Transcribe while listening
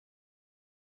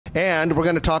And we're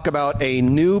going to talk about a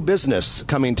new business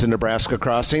coming to Nebraska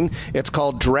Crossing. It's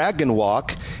called Dragon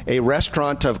Walk, a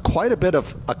restaurant of quite a bit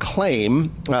of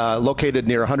acclaim, located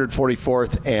near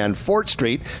 144th and 4th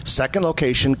Street, second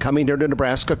location coming here to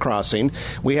Nebraska Crossing.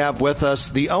 We have with us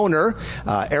the owner,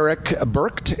 Eric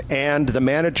Burkt, and the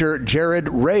manager, Jared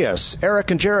Reyes.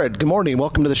 Eric and Jared, good morning.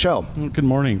 Welcome to the show. Good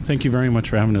morning. Thank you very much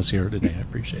for having us here today. I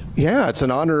appreciate it. Yeah, it's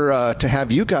an honor to have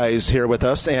you guys here with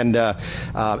us. And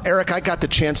Eric, I got the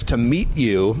chance to meet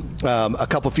you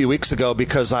a few weeks ago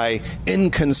because I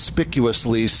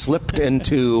inconspicuously slipped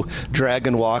into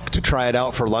Dragon Walk to try it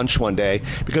out for lunch one day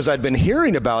because I'd been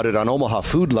hearing about it on Omaha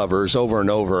Food Lovers over and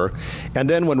over. And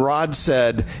then when Rod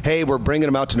said, hey, we're bringing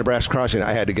them out to Nebraska Crossing,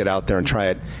 I had to get out there and try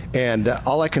it. And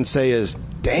all I can say is,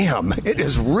 damn, it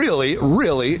is really,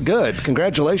 really good.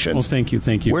 Congratulations. Well, thank you.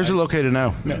 Thank you. Where's it located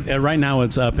now? Right now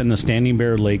it's up in the Standing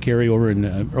Bear Lake area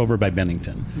over by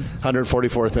Bennington.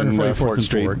 144th and 4th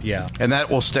Street. Yeah. And that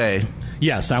will stay?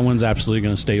 Yes, that one's absolutely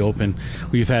going to stay open.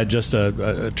 We've had just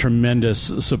a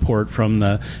tremendous support from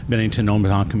the Bennington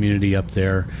Omaha community up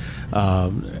there.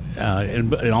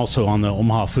 And also on the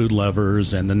Omaha Food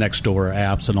Lovers and the Nextdoor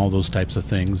apps and all those types of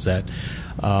things that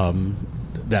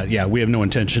we have no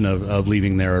intention of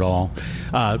leaving there at all.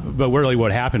 But really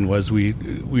what happened was we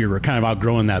were kind of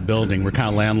outgrowing that building. We're kind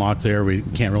of landlocked there. We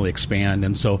can't really expand.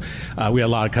 And so we had a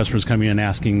lot of customers coming in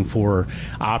asking for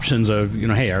options of,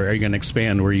 hey, are you going to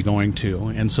expand? Where are you going to?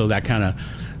 And so that kind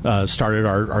of started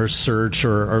our search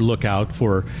or lookout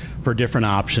for different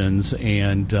options.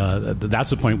 And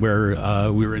that's the point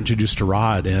where we were introduced to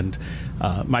Rod. And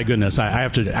my goodness, I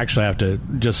have to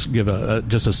just give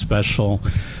a special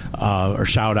or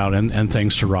shout out and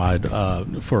thanks to Rod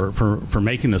for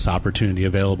making this opportunity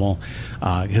available,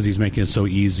 because he's making it so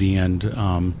easy and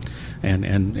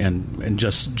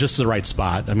just the right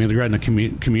spot. I mean, the Gretna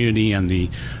community and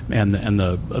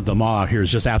the mall out here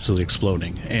is just absolutely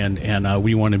exploding, and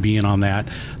we want to be in on that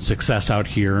success out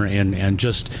here and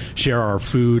just share our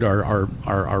food,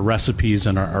 our recipes,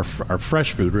 and our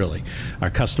fresh food, really, our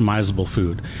customizable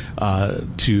food,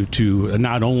 to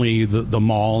not only the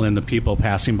mall and the people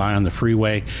passing by on the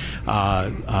freeway,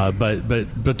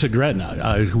 but to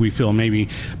Gretna, who we feel maybe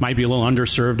might be a little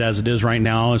underserved as it is right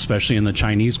now, especially in the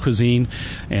Chinese cuisine.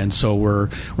 And so we're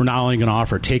not only going to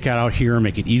offer takeout out here,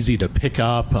 make it easy to pick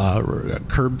up,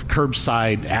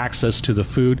 curbside access to the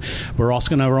food. We're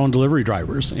also going to have our own delivery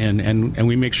drivers, and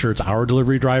we make sure it's our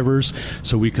delivery drivers,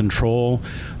 so we control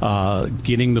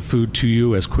getting the food to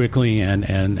you as quickly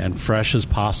and fresh as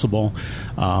possible.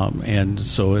 And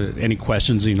so any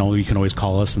questions, you can always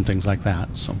call us and things like that.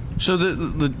 So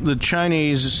the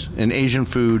Chinese and Asian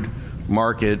food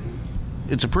market,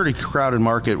 it's a pretty crowded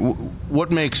market.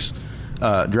 What makes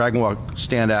Dragon Walk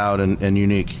stand out and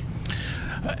unique?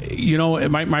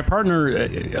 My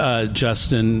partner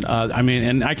Justin.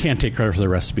 And I can't take credit for the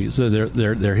recipes.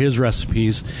 They're his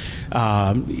recipes.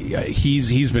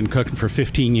 He's been cooking for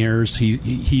 15 years.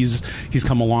 He's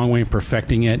come a long way in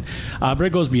perfecting it. But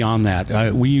it goes beyond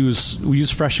that. We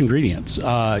use fresh ingredients.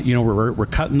 We're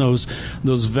cutting those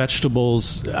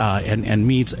vegetables and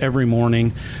meats every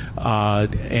morning,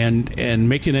 and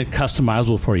making it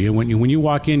customizable for you. When you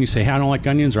walk in, you say, "Hey, I don't like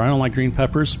onions," or "I don't like green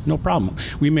peppers." No problem.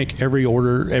 We make every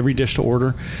dish to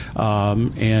order.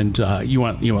 And you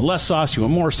want less sauce, you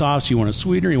want more sauce, you want it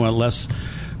sweeter, you want less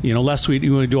sweet,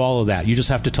 you want to do all of that. You just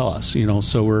have to tell us,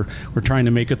 so we're trying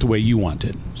to make it the way you want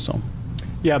it. So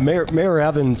yeah, Mayor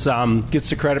Evans gets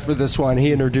the credit for this one.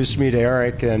 He introduced me to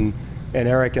Eric, and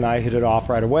Eric and I hit it off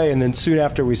right away. And then soon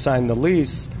after we signed the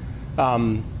lease,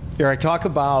 Eric, talk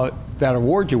about that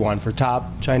award you won for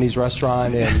top Chinese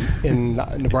restaurant in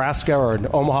Nebraska or in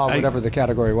Omaha, whatever the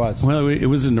category was. Well, it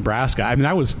was in Nebraska. I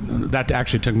mean, that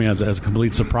actually took me as a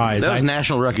complete surprise. That was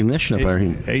national recognition.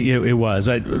 It was.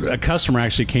 A customer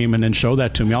actually came in and showed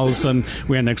that to me. All of a sudden,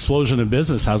 we had an explosion of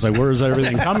business. I was like, "Where is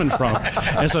everything coming from?"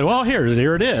 And I said, "Well, here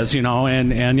it is."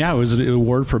 And yeah, it was an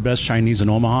award for best Chinese in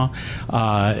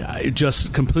Omaha.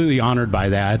 Just completely honored by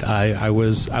that. I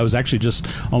was actually just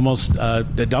almost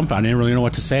dumbfounded. I didn't really know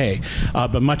what to say.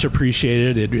 But much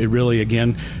appreciated. It really,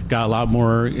 again, got a lot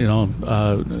more,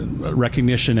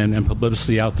 recognition and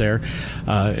publicity out there.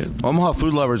 Omaha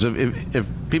Food Lovers. If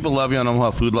people love you on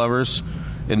Omaha Food Lovers,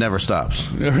 it never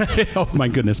stops. Oh my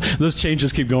goodness, those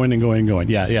changes keep going and going and going.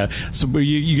 Yeah. So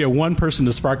you get one person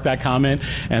to spark that comment,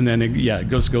 and then it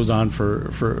goes on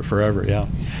for forever. Yeah.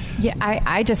 Yeah,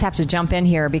 I just have to jump in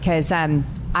here because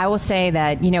I will say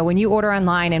that, when you order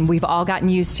online, and we've all gotten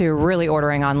used to really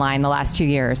ordering online the last 2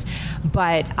 years,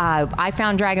 but I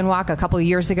found Dragon Walk a couple of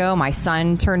years ago. My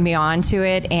son turned me on to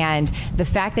it, and the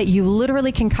fact that you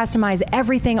literally can customize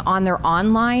everything on their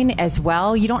online as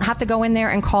well. You don't have to go in there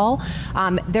and call.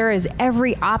 There is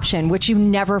every option, which you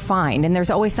never find, and there's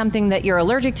always something that you're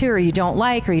allergic to or you don't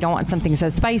like, or you don't want something so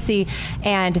spicy,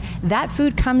 and that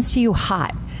food comes to you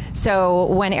hot. So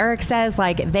when Eric says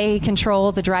they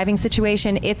control the driving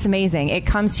situation, it's amazing. It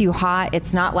comes to you hot.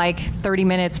 It's not like 30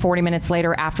 minutes, 40 minutes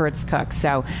later after it's cooked.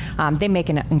 So they make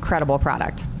an incredible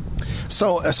product.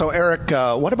 So Eric,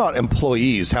 what about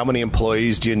employees? How many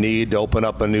employees do you need to open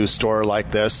up a new store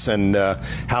like this? And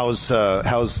how's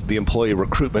the employee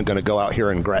recruitment going to go out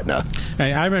here in Gretna?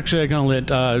 Hey, I'm actually going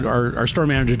to let our store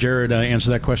manager, Jared,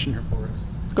 answer that question here for us.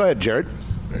 Go ahead, Jared.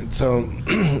 So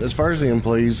as far as the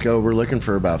employees go, we're looking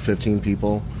for about 15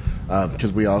 people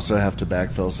because we also have to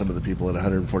backfill some of the people at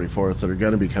 144th that are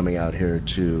going to be coming out here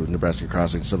to Nebraska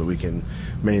Crossing so that we can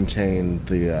maintain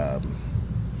the,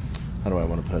 how do I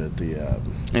want to put it, the...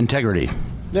 integrity.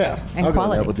 Yeah. And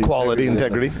quality. With the Quality,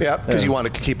 integrity. Yeah, because you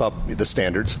want to keep up the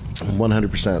standards.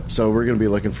 100%. So we're going to be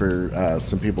looking for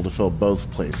some people to fill both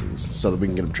places so that we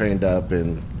can get them trained up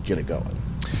and get it going.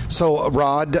 So,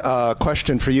 Rod,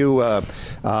 question for you: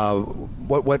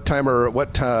 what time or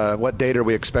what date are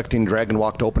we expecting Dragon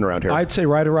Walk to open around here? I'd say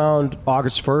right around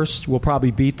August 1st. We'll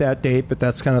probably beat that date, but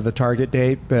that's kind of the target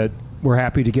date. But we're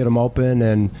happy to get them open,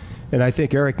 and I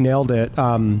think Eric nailed it.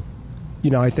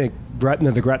 I think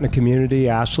the Gretna community,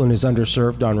 Ashland is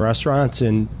underserved on restaurants,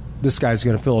 and this guy's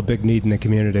going to fill a big need in the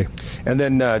community. And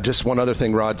then just one other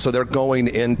thing, Rod. So they're going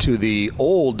into the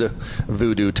old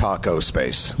Voodoo Taco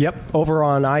space. Yep, over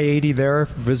on I-80 there,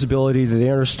 visibility to the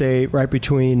interstate, right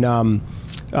between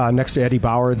next to Eddie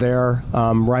Bauer there,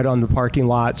 right on the parking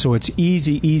lot. So it's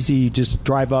easy. Just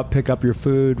drive up, pick up your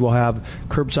food. We'll have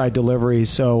curbside delivery.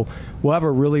 So we'll have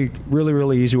a really, really,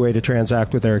 really easy way to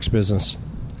transact with Eric's business.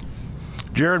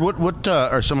 Jared, what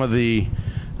are some of the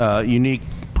unique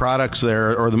products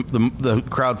there, or the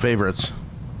crowd favorites?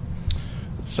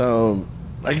 So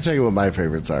I can tell you what my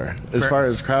favorites are. As far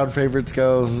as crowd favorites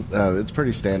go, it's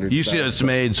pretty standard. You see it's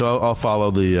made, so I'll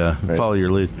follow follow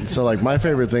your lead. So my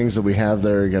favorite things that we have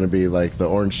there are going to be like the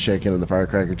orange chicken and the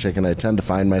firecracker chicken. I tend to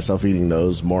find myself eating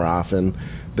those more often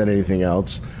than anything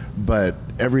else, but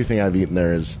everything I've eaten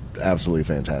there is absolutely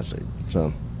fantastic.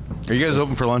 So, are you guys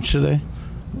open for lunch today?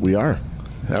 We are.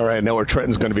 All right, I know where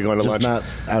Trenton's going to be going to lunch.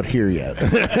 Just not out here yet. You're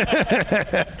going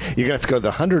to have to go to the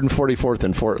 144th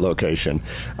and Fort location.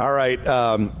 All right,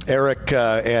 Eric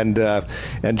and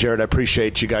Jared, I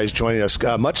appreciate you guys joining us.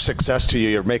 Much success to you.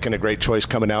 You're making a great choice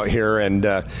coming out here, and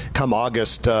come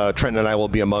August, Trenton and I will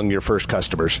be among your first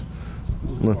customers.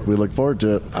 We look forward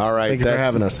to it. All right. Thank you for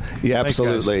having us. Yeah,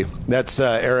 absolutely. That's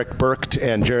Eric Burkt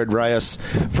and Jared Reyes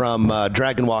from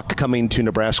Dragon Walk coming to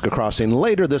Nebraska Crossing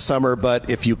later this summer. But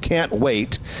if you can't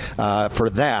wait for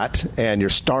that and you're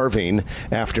starving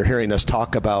after hearing us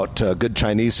talk about good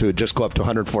Chinese food, just go up to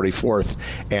 144th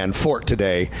and Fort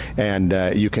today, and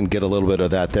you can get a little bit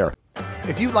of that there.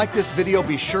 If you like this video,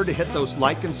 be sure to hit those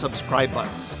like and subscribe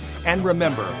buttons. And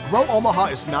remember, Grow Omaha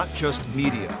is not just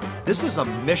media. This is a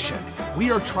mission.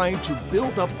 We are trying to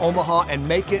build up Omaha and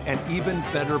make it an even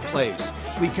better place.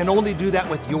 We can only do that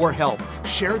with your help.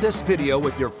 Share this video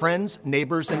with your friends,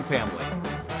 neighbors, and family.